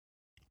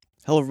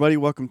Hello, everybody.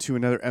 Welcome to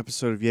another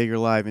episode of Jaeger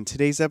Live. In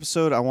today's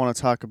episode, I want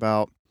to talk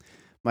about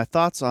my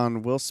thoughts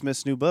on Will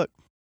Smith's new book.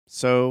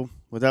 So,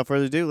 without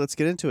further ado, let's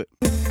get into it.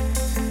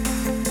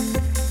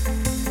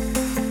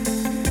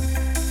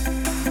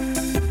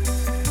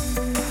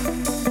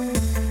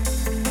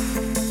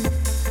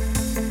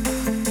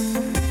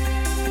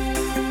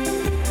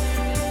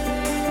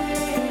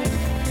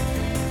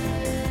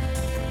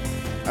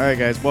 All right,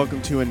 guys.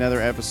 Welcome to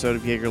another episode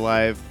of Jaeger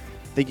Live.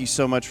 Thank you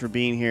so much for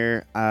being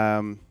here.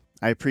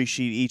 I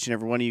appreciate each and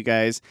every one of you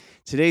guys.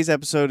 Today's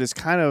episode is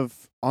kind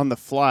of on the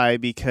fly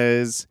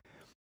because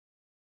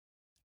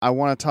I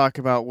want to talk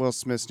about Will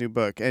Smith's new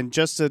book. And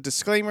just a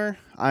disclaimer,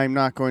 I'm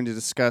not going to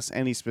discuss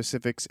any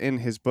specifics in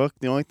his book.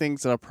 The only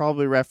things that I'll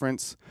probably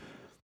reference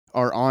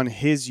are on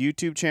his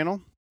YouTube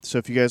channel. So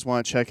if you guys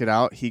want to check it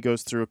out, he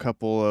goes through a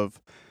couple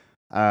of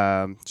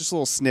just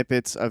little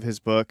snippets of his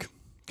book,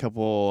 a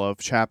couple of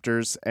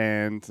chapters,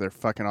 and they're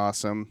fucking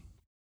awesome.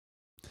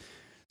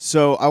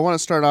 So I want to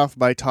start off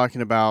by talking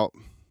about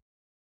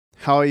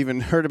how I even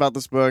heard about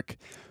this book,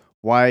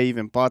 why I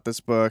even bought this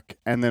book,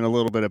 and then a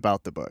little bit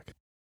about the book.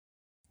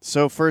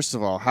 So first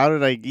of all, how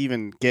did I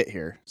even get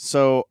here?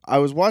 So I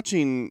was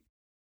watching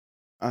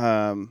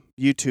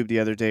YouTube the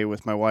other day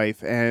with my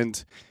wife,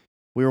 and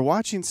we were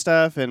watching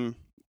stuff, and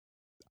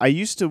I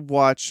used to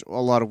watch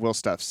a lot of Will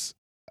Smith's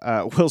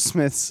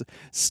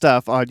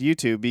stuff on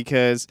YouTube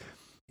because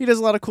he does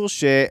a lot of cool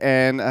shit,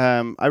 and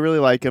I really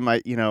like him.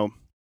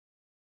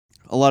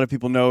 A lot of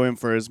people know him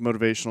for his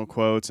motivational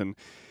quotes and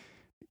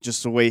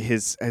just the way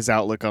his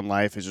outlook on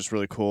life is just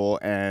really cool.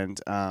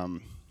 And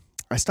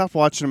I stopped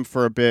watching him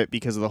for a bit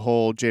because of the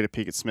whole Jada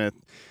Pinkett Smith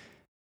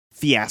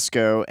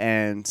fiasco.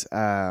 And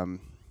to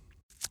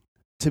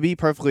be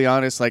perfectly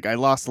honest, like I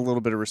lost a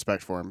little bit of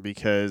respect for him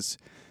because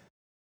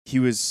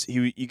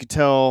you could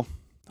tell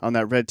on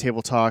that Red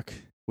Table Talk,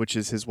 which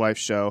is his wife's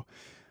show,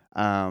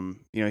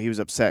 he was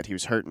upset, he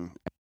was hurting.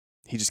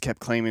 He just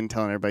kept telling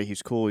everybody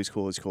he's cool.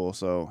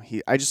 So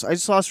I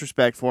just lost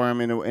respect for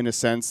him in a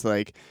sense.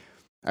 Like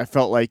I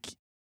felt like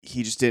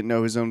he just didn't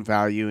know his own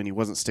value, and he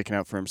wasn't sticking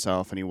out for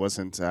himself, and he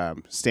wasn't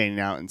standing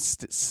out and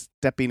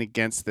stepping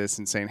against this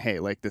and saying, "Hey,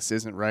 like this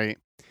isn't right.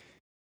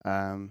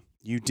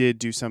 You did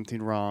do something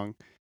wrong.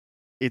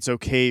 It's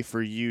okay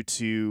for me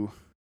to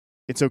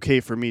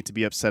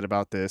be upset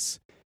about this,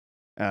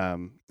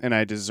 and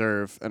I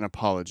deserve an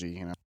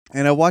apology."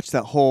 And I watched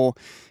that whole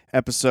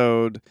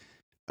episode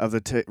of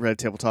the Red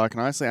Table Talk,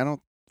 and honestly, I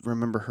don't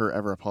remember her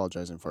ever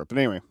apologizing for it. But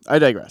anyway, I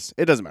digress.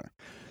 It doesn't matter.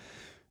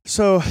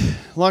 So,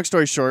 long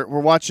story short, we're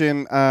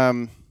watching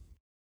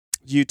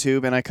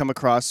YouTube, and I come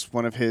across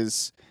one of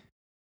his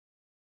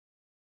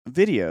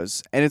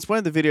videos, and it's one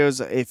of the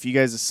videos. If you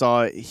guys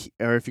saw it,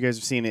 or if you guys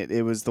have seen it,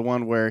 it was the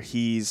one where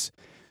he's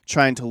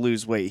trying to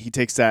lose weight. He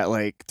takes that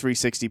like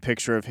 360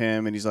 picture of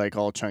him, and he's like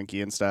all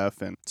chunky and stuff.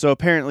 And so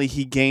apparently,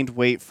 he gained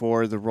weight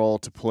for the role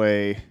to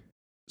play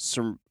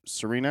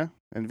Serena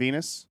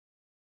Venus,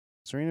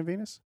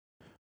 the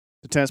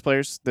tennis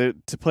players.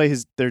 To play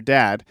their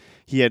dad,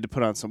 he had to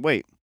put on some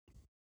weight.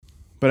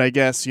 But I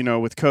guess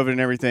with COVID and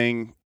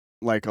everything,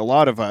 like a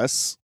lot of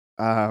us,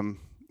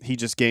 he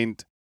just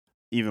gained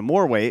even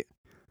more weight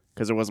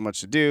because there wasn't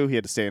much to do. He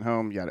had to stay at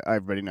home. Yeah,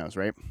 everybody knows,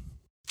 right?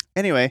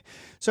 Anyway,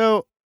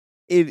 so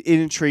it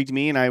intrigued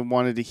me, and I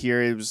wanted to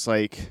hear. It was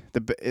like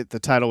the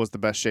title was "The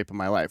Best Shape of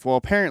My Life." Well,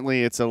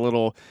 apparently, it's a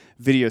little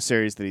video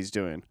series that he's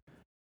doing.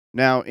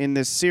 Now, in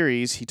this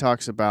series, he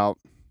talks about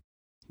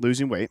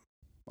losing weight,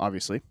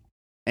 obviously,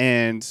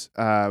 and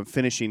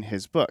finishing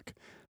his book,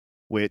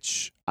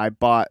 which I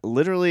bought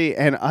literally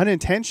and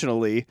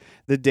unintentionally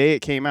the day it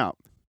came out.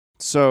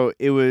 So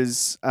it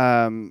was,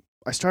 I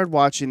started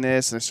watching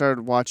this, and I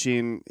started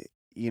watching,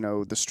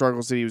 the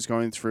struggles that he was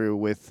going through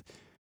with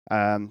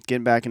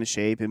getting back into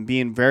shape and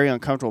being very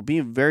uncomfortable,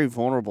 being very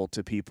vulnerable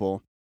to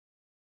people.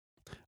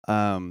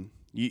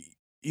 You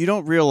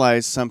don't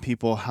realize some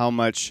people how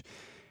much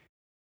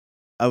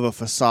of a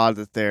facade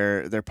that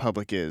their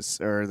public is,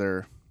 or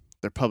their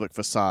public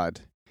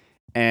facade.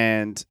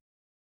 And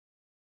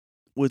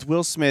with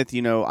Will Smith,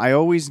 I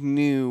always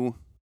knew.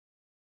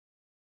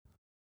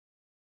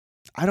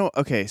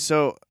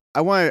 So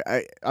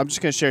I'm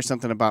just gonna share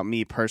something about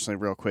me personally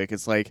real quick.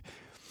 It's like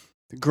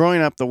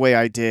growing up the way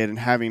I did and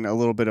having a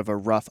little bit of a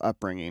rough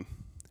upbringing.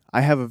 I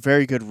have a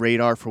very good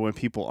radar for when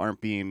people aren't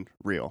being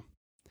real,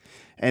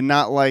 and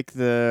not like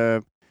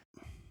the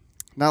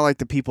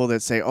people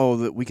that say, "Oh,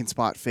 that we can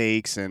spot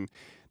fakes," and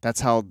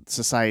that's how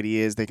society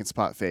is. They can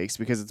spot fakes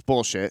because it's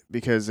bullshit.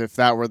 Because if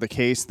that were the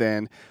case,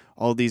 then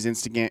all these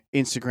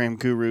Instagram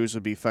gurus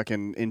would be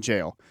fucking in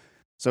jail.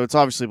 So it's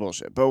obviously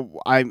bullshit. But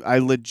I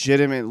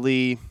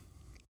legitimately,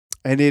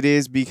 and it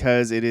is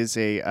because it is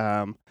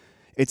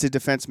it's a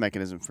defense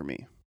mechanism for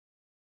me.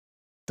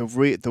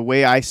 The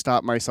way I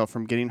stop myself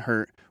from getting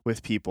hurt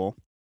with people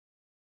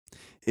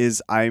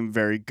is I'm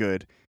very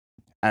good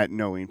at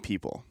knowing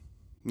people.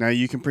 Now,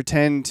 you can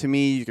pretend to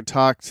me, you can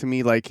talk to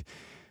me like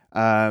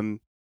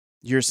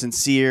you're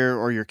sincere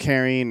or you're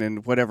caring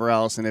and whatever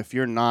else. And if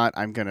you're not,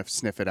 I'm going to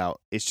sniff it out.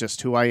 It's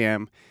just who I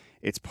am.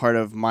 It's part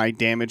of my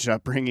damaged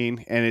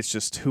upbringing, and it's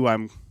just who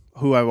I'm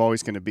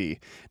always going to be.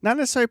 Not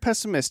necessarily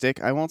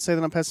pessimistic. I won't say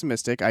that I'm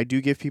pessimistic. I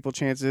do give people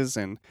chances,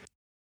 and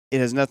it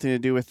has nothing to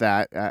do with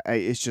that.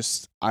 It's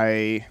just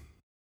I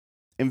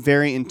am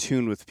very in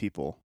tune with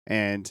people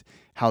and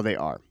how they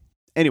are.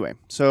 Anyway,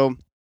 so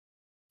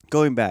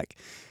going back,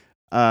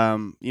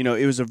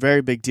 it was a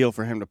very big deal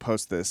for him to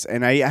post this,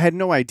 and I had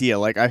no idea.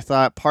 Like, I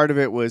thought part of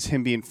it was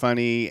him being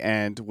funny,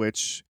 and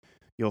which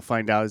you'll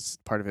find out is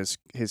part of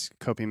his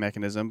coping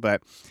mechanism.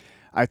 But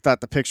I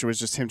thought the picture was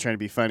just him trying to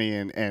be funny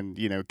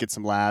and get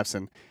some laughs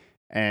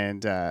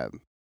and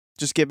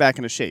just get back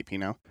into shape.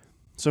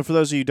 So for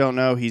those of you who don't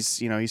know,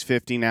 he's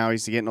 50 now.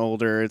 He's getting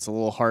older. It's a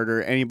little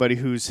harder. Anybody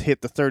who's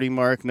hit the 30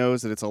 mark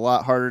knows that it's a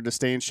lot harder to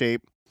stay in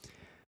shape.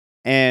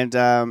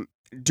 And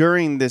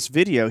during this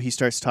video, he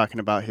starts talking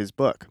about his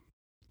book.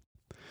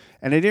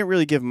 And I didn't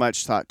really give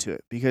much thought to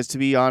it because, to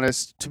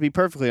be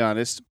perfectly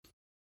honest,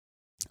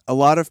 a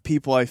lot of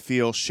people I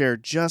feel share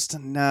just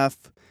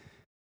enough,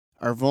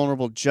 are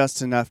vulnerable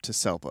just enough to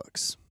sell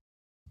books.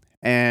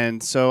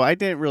 And so I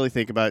didn't really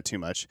think about it too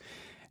much.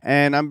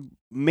 And I'm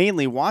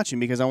mainly watching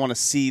because I want to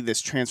see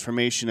this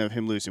transformation of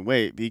him losing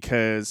weight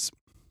because,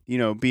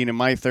 being in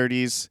my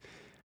 30s,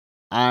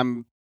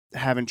 I'm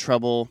having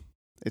trouble.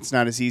 It's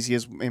not as easy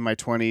as in my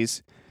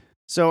 20s.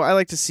 So I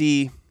like to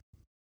see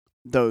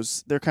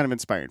those. They're kind of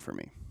inspiring for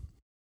me.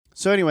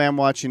 So anyway, I'm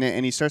watching it,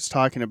 and he starts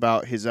talking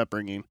about his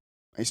upbringing.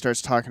 He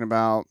starts talking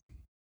about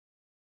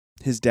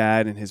his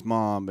dad and his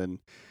mom and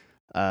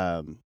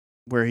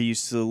where he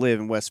used to live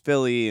in West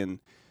Philly and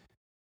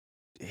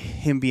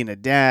him being a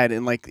dad.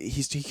 And like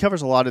he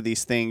covers a lot of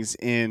these things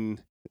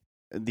in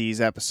these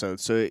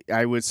episodes. So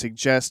I would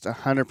suggest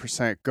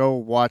 100% go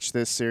watch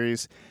this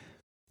series.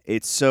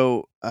 It's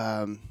so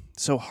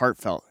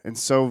heartfelt and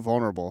so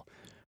vulnerable.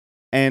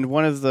 And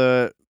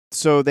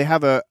so they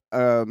have a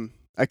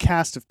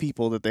cast of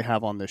people that they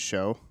have on this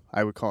show.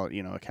 I would call it,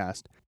 a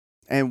cast.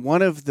 And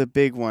one of the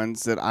big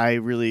ones that I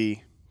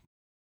really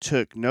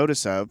took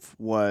notice of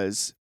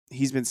was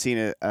he's been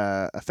seeing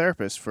a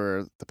therapist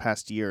for the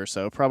past year or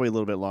so, probably a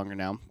little bit longer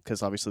now,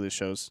 because obviously the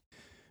show's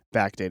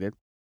backdated.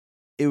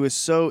 It was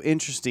so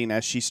interesting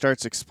as she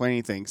starts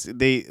explaining things.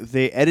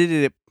 They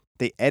edited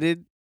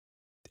it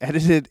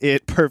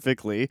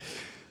perfectly.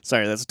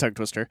 Sorry, that's a tongue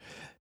twister.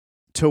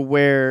 To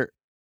where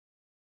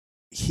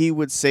he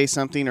would say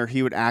something or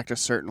he would act a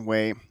certain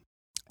way,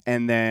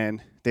 and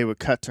then they would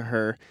cut to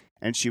her,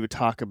 and she would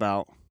talk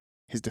about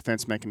his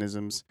defense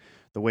mechanisms,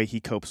 the way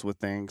he copes with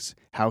things,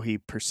 how he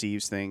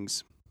perceives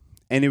things.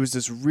 And it was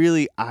this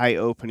really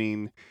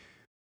eye-opening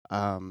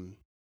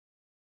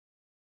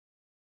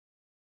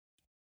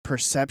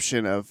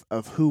perception of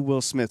who Will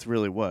Smith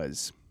really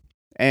was.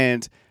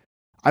 And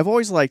I've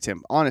always liked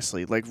him,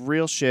 honestly, like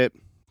real shit.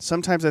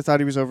 Sometimes I thought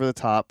he was over the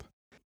top,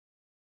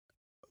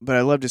 but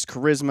I loved his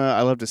charisma.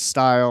 I loved his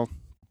style.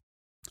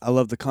 I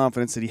loved the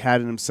confidence that he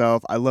had in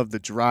himself. I loved the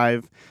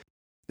drive.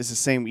 It's the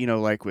same,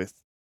 like with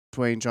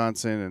Dwayne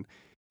Johnson and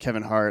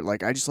Kevin Hart.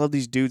 Like, I just love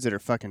these dudes that are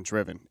fucking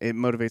driven. It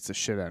motivates the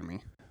shit out of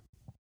me.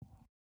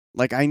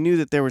 Like, I knew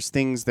that there was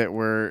things that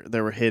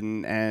were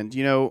hidden, and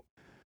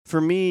for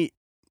me,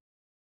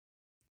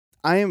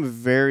 I am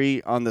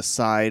very on the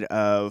side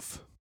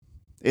of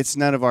it's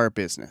none of our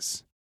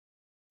business.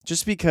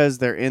 Just because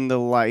they're in the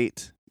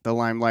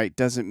limelight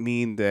doesn't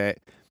mean that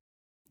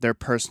their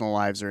personal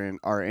lives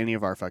are any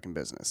of our fucking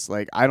business.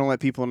 Like, I don't let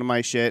people into my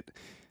shit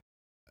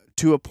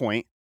to a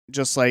point,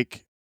 just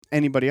like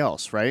anybody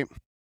else, right?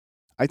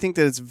 I think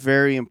that it's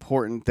very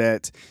important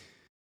that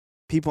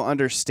people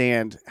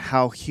understand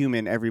how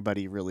human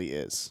everybody really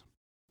is.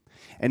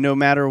 And no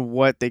matter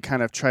what they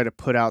kind of try to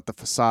put out the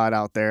facade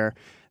out there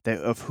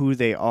of who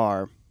they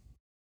are,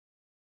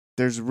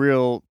 there's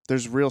real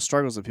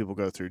struggles that people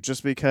go through.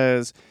 Just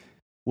because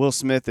Will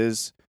Smith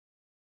is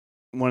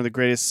one of the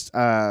greatest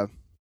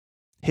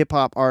hip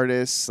hop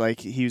artists,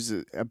 like he was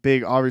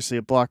obviously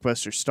a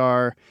blockbuster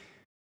star.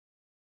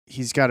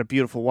 He's got a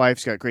beautiful wife.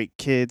 He's got great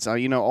kids.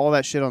 All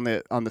that shit on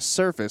the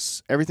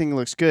surface, everything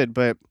looks good,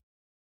 but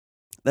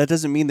that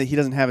doesn't mean that he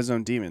doesn't have his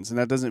own demons, and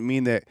that doesn't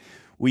mean that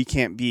we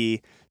can't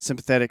be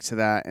sympathetic to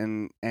that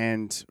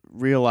and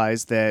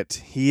realize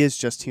that he is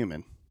just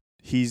human.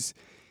 He's,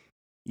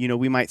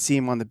 we might see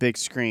him on the big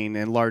screen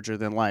and larger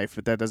than life,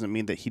 but that doesn't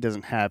mean that he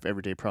doesn't have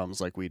everyday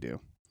problems like we do.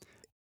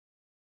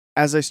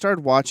 As I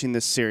started watching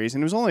this series,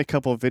 and it was only a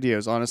couple of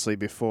videos, honestly,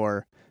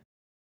 before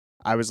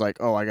I was like,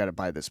 oh, I got to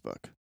buy this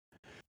book.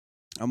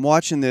 I'm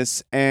watching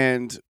this,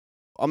 and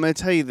I'm going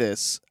to tell you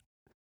this.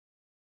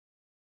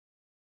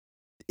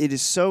 It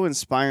is so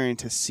inspiring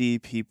to see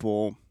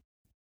people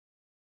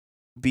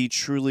be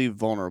truly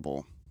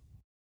vulnerable.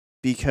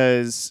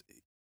 Because,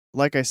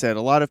 like I said,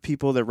 a lot of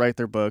people that write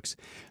their books,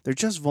 they're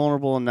just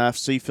vulnerable enough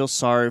so you feel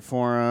sorry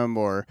for them,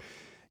 or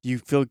you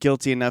feel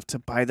guilty enough to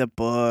buy the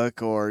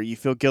book, or you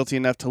feel guilty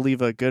enough to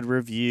leave a good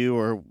review,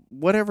 or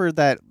whatever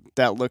that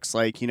looks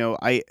like.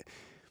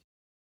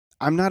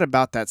 I'm not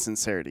about that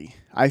sincerity.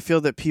 I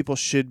feel that people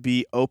should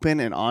be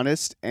open and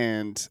honest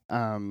and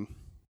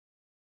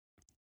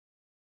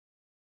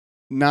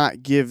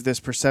not give this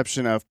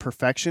perception of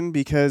perfection,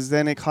 because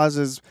then it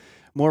causes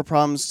more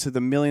problems to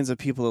the millions of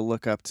people that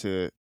look up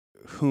to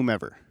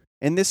whomever.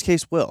 In this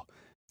case, Will.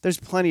 There's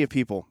plenty of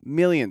people,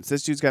 millions.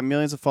 This dude's got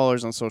millions of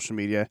followers on social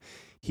media.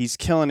 He's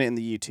killing it in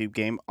the YouTube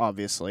game,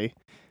 obviously.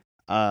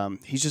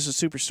 He's just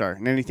a superstar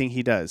in anything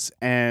he does.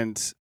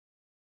 And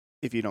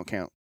if you don't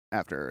count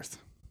After Earth.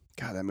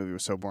 God, that movie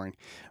was so boring.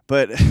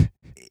 But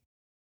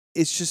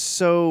it's just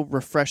so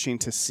refreshing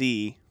to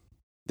see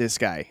this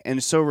guy, and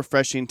it's so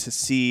refreshing to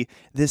see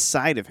this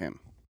side of him.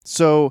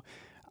 So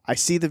I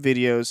see the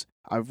videos.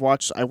 I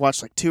watched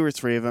like 2 or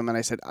 3 of them, and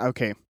I said,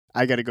 okay,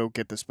 I got to go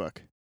get this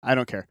book. I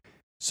don't care.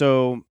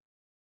 So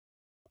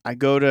I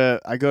go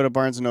to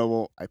Barnes and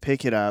Noble. I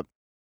pick it up.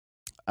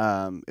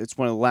 It's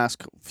one of the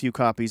last few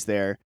copies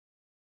there,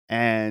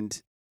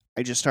 and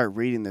I just start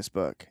reading this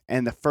book.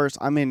 And the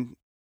first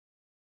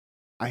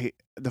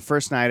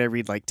night I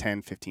read like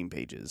 10, 15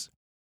 pages,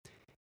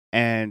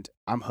 and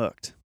I'm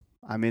hooked.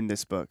 I'm in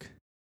this book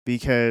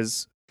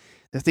because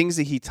the things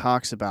that he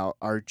talks about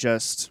are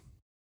just,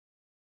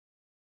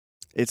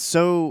 it's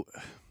so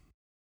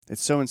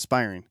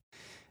inspiring.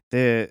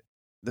 The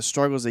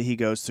struggles that he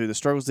goes through, the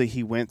struggles that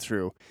he went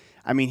through.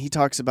 I mean, he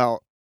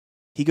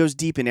goes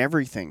deep in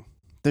everything.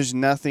 There's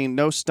nothing,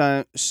 no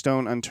stone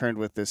unturned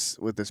with this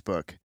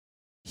book.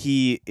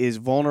 He is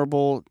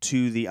vulnerable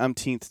to the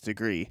umpteenth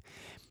degree.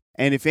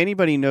 And if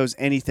anybody knows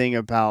anything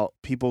about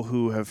people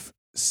who have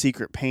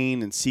secret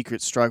pain and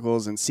secret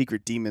struggles and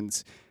secret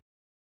demons,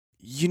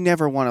 you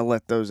never want to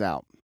let those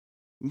out.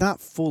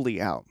 Not fully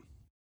out.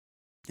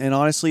 And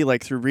honestly,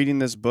 like through reading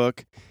this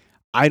book,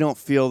 I don't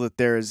feel that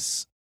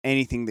there's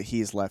anything that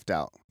he's left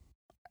out.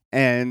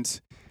 And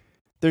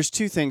there's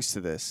 2 things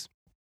to this.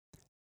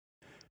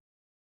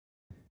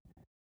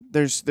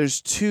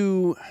 There's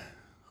 2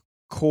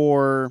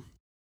 core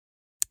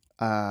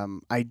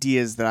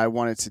ideas that I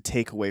wanted to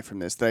take away from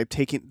this,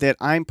 that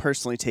I'm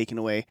personally taking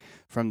away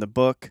from the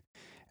book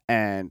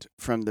and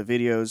from the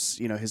videos,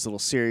 his little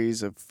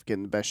series of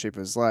getting the best shape of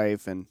his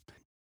life. And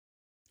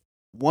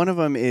one of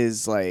them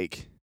is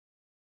like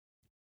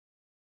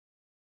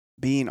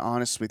being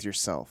honest with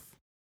yourself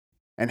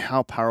and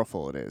how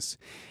powerful it is.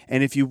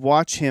 And if you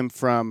watch him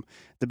from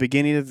the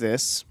beginning of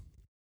this,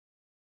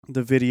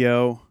 the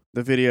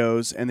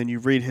videos, and then you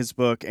read his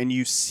book, and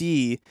you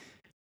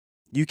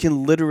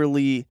can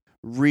literally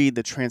read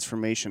the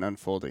transformation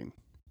unfolding.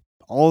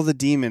 All the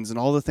demons and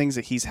all the things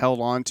that he's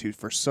held on to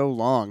for so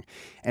long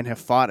and have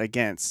fought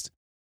against.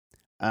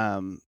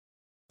 I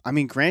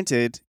mean,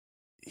 granted,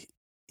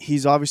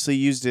 he's obviously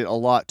used it a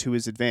lot to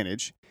his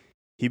advantage.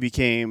 He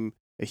became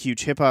a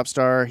huge hip-hop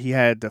star. He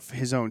had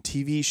his own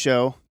TV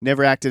show,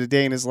 never acted a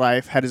day in his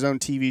life, had his own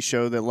TV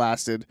show that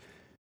lasted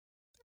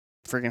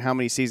freaking how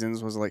many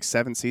seasons? Was it like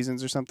 7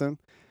 seasons or something?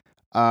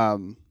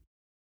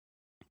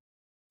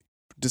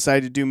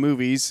 Decided to do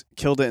movies,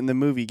 killed it in the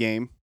movie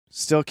game,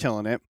 still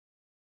killing it.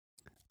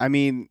 I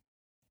mean,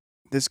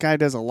 this guy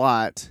does a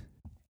lot,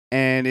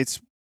 and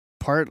it's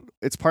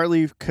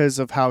partly because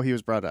of how he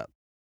was brought up.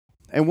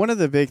 And one of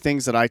the big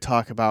things that I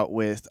talk about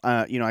with,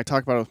 I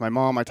talk about it with my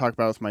mom, I talk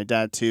about it with my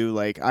dad too.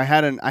 Like I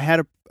had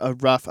a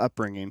rough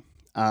upbringing,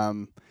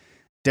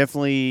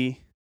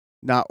 definitely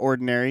not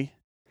ordinary.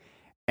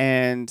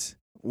 And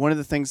one of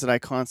the things that I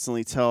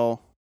constantly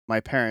tell my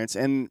parents,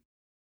 and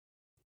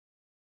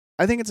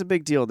I think it's a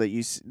big deal that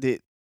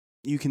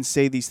you can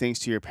say these things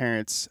to your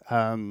parents,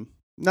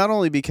 not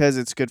only because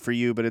it's good for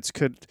you, but it's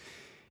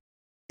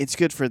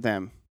good for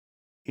them,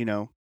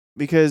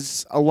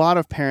 because a lot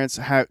of parents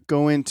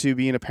go into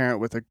being a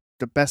parent with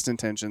the best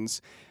intentions.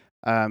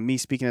 Me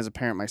speaking as a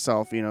parent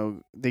myself,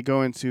 they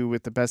go into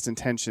with the best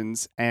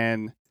intentions,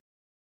 and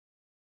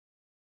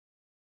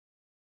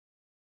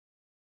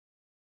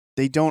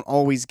they don't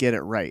always get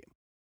it right.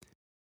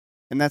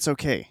 And that's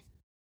okay.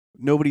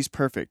 Nobody's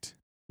perfect.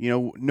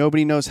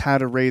 Nobody knows how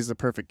to raise the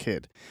perfect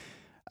kid.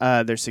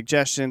 There's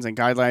suggestions and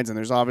guidelines, and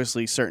there's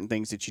obviously certain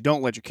things that you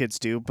don't let your kids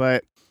do.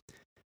 But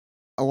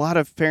a lot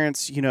of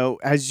parents,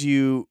 as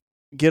you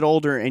get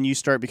older and you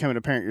start becoming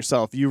a parent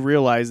yourself, you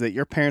realize that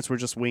your parents were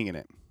just winging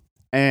it.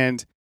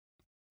 And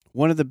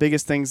one of the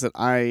biggest things that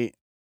I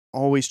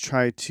always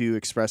try to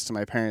express to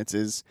my parents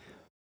is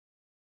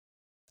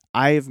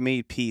I have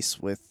made peace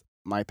with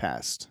my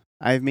past.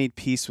 I have made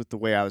peace with the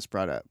way I was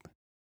brought up.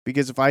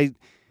 Because if I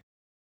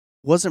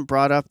wasn't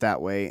brought up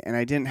that way and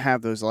I didn't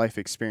have those life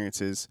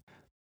experiences,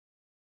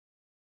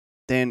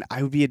 then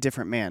I would be a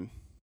different man.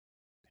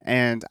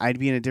 And I'd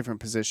be in a different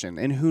position.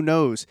 And who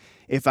knows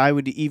if I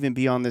would even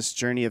be on this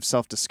journey of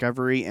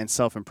self-discovery and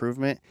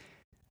self-improvement.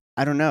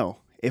 I don't know.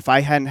 If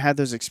I hadn't had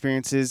those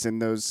experiences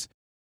and those,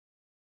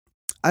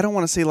 I don't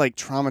want to say like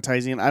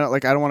traumatizing. I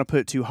don't want to put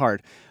it too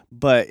hard.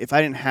 But if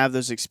I didn't have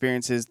those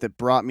experiences that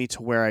brought me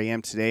to where I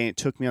am today, and it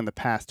took me on the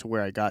path to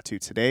where I got to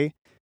today,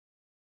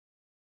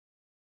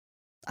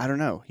 I don't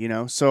know,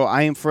 So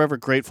I am forever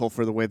grateful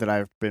for the way that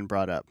I've been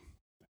brought up.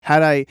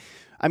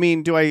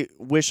 Do I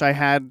wish I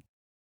had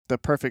the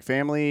perfect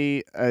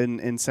family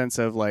in sense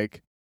of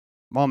like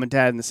mom and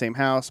dad in the same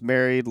house,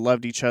 married,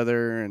 loved each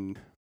other, and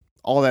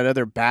all that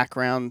other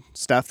background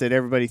stuff that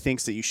everybody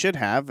thinks that you should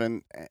have.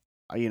 And,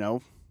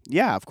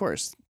 yeah, of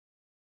course,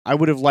 I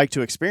would have liked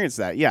to experience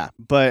that. Yeah.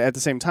 But at the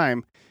same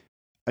time,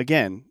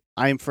 again,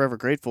 I am forever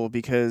grateful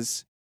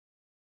because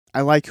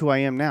I like who I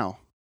am now.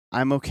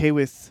 I'm okay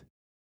with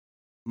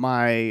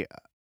my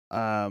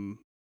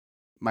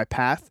my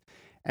path,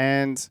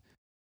 and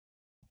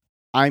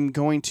I'm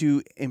going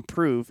to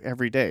improve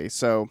every day.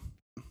 So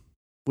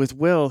with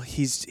Will,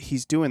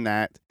 he's doing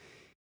that.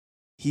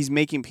 He's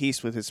making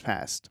peace with his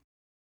past.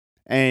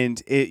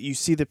 And you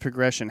see the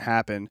progression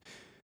happen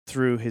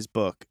through his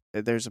book.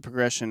 There's a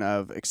progression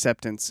of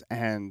acceptance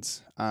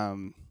and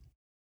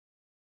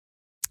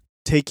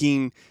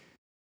taking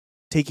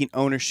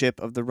ownership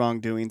of the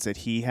wrongdoings that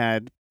he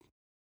had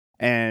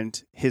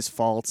and his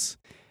faults,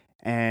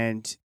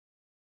 and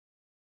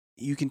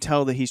you can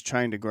tell that he's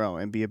trying to grow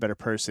and be a better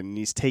person, and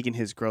he's taking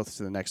his growth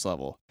to the next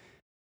level.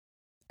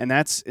 And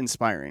that's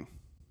inspiring.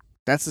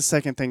 That's the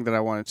second thing that I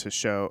wanted to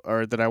show,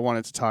 or that I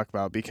wanted to talk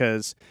about,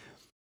 because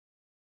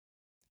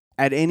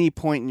at any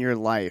point in your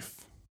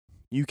life,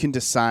 you can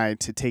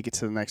decide to take it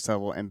to the next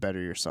level and better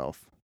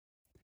yourself.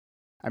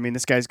 I mean,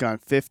 this guy's gone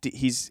 50,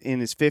 he's in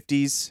his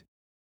 50s.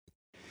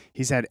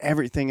 He's had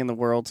everything in the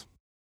world.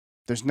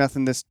 There's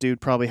nothing this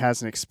dude probably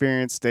hasn't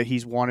experienced that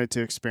he's wanted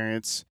to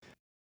experience.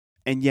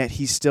 And yet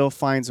he still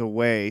finds a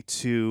way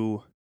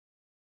to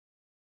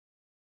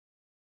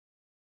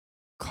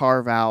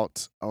carve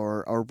out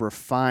or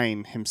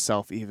refine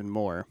himself even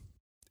more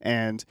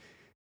and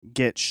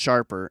get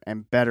sharper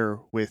and better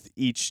with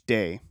each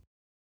day.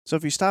 So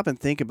if you stop and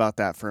think about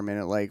that for a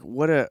minute, like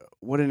what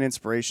an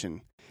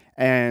inspiration.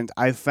 And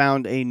I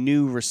found a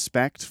new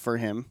respect for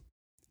him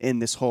in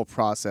this whole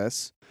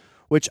process,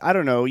 which I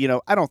don't know,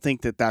 I don't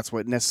think that that's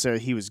what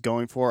necessarily he was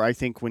going for. I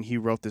think when he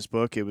wrote this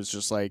book, it was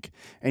just like,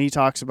 and he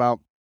talks about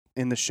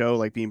in the show,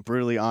 like being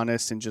brutally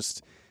honest and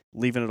just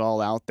leaving it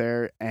all out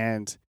there,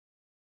 and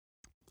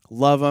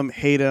love him,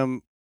 hate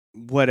him,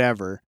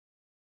 whatever.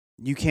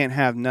 You can't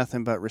have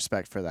nothing but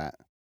respect for that.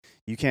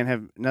 You can't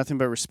have nothing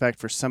but respect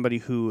for somebody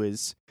who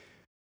is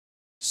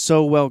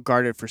so well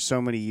guarded for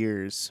so many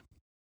years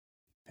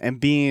and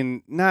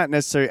being not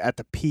necessarily at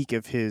the peak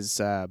of his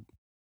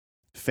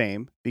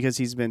fame, because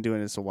he's been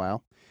doing this a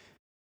while,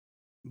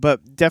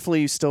 but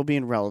definitely still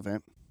being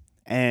relevant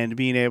and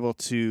being able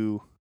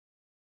to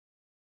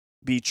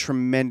be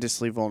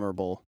tremendously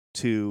vulnerable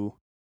to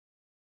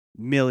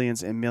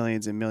millions and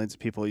millions and millions of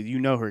people who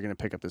are going to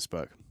pick up this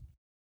book.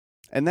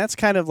 And that's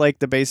kind of like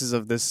the basis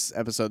of this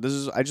episode.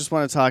 I just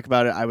want to talk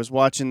about it. I was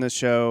watching the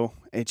show.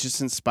 It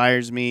just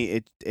inspires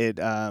me.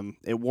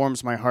 It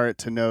warms my heart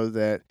to know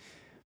that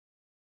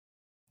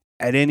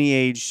at any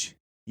age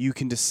you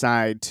can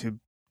decide to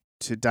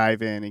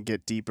dive in and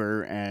get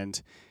deeper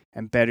and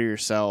better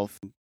yourself.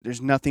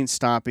 There's nothing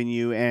stopping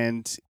you.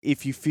 And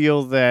if you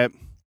feel that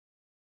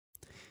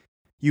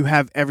you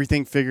have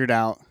everything figured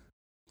out,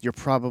 you're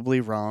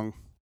probably wrong.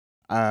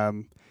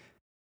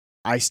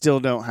 I still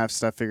don't have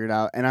stuff figured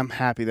out, and I'm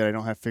happy that I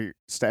don't have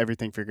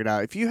everything figured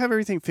out. If you have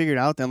everything figured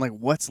out, then like,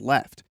 what's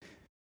left?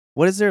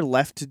 What is there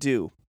left to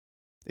do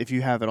if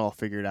you have it all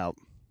figured out?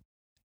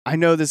 I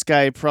know this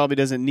guy probably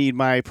doesn't need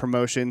my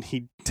promotion.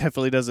 He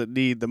definitely doesn't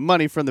need the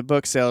money from the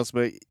book sales,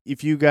 but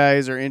if you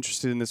guys are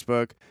interested in this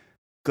book,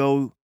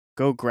 go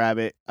grab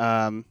it.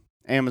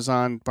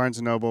 Amazon,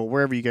 Barnes & Noble,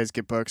 wherever you guys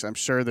get books, I'm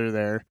sure they're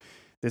there.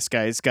 This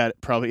guy's got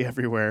it probably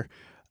everywhere.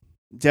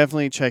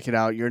 Definitely check it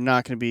out. You're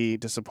not going to be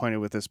disappointed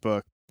with this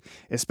book,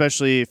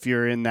 especially if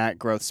you're in that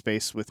growth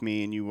space with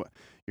me and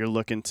you're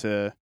looking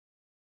to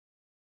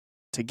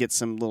get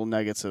some little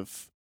nuggets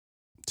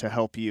to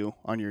help you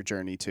on your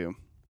journey too.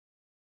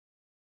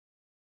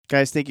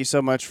 Guys, thank you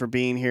so much for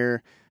being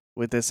here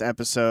with this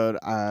episode.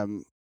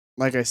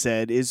 Like I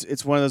said,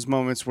 it's one of those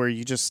moments where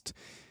you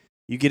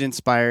get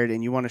inspired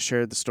and you want to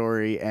share the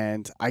story,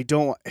 and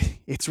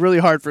it's really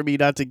hard for me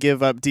not to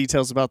give up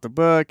details about the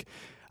book,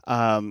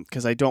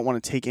 because I don't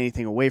want to take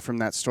anything away from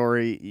that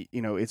story.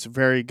 It's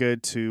very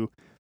good to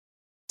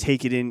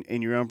take it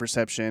in your own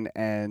perception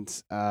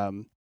and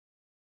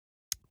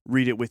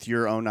read it with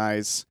your own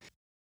eyes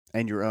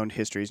and your own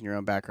histories and your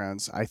own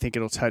backgrounds. I think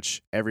it'll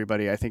touch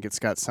everybody. I think it's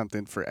got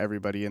something for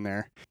everybody in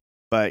there.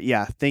 But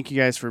yeah, thank you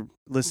guys for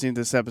listening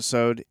to this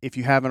episode. If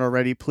you haven't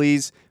already,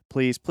 please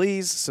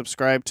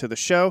subscribe to the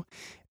show.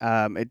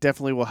 It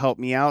definitely will help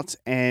me out.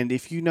 And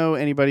if you know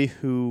anybody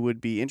who would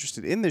be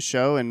interested in this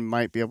show and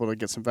might be able to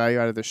get some value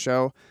out of the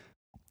show,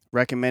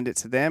 recommend it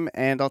to them.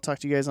 And I'll talk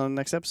to you guys on the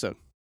next episode.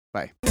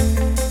 Bye.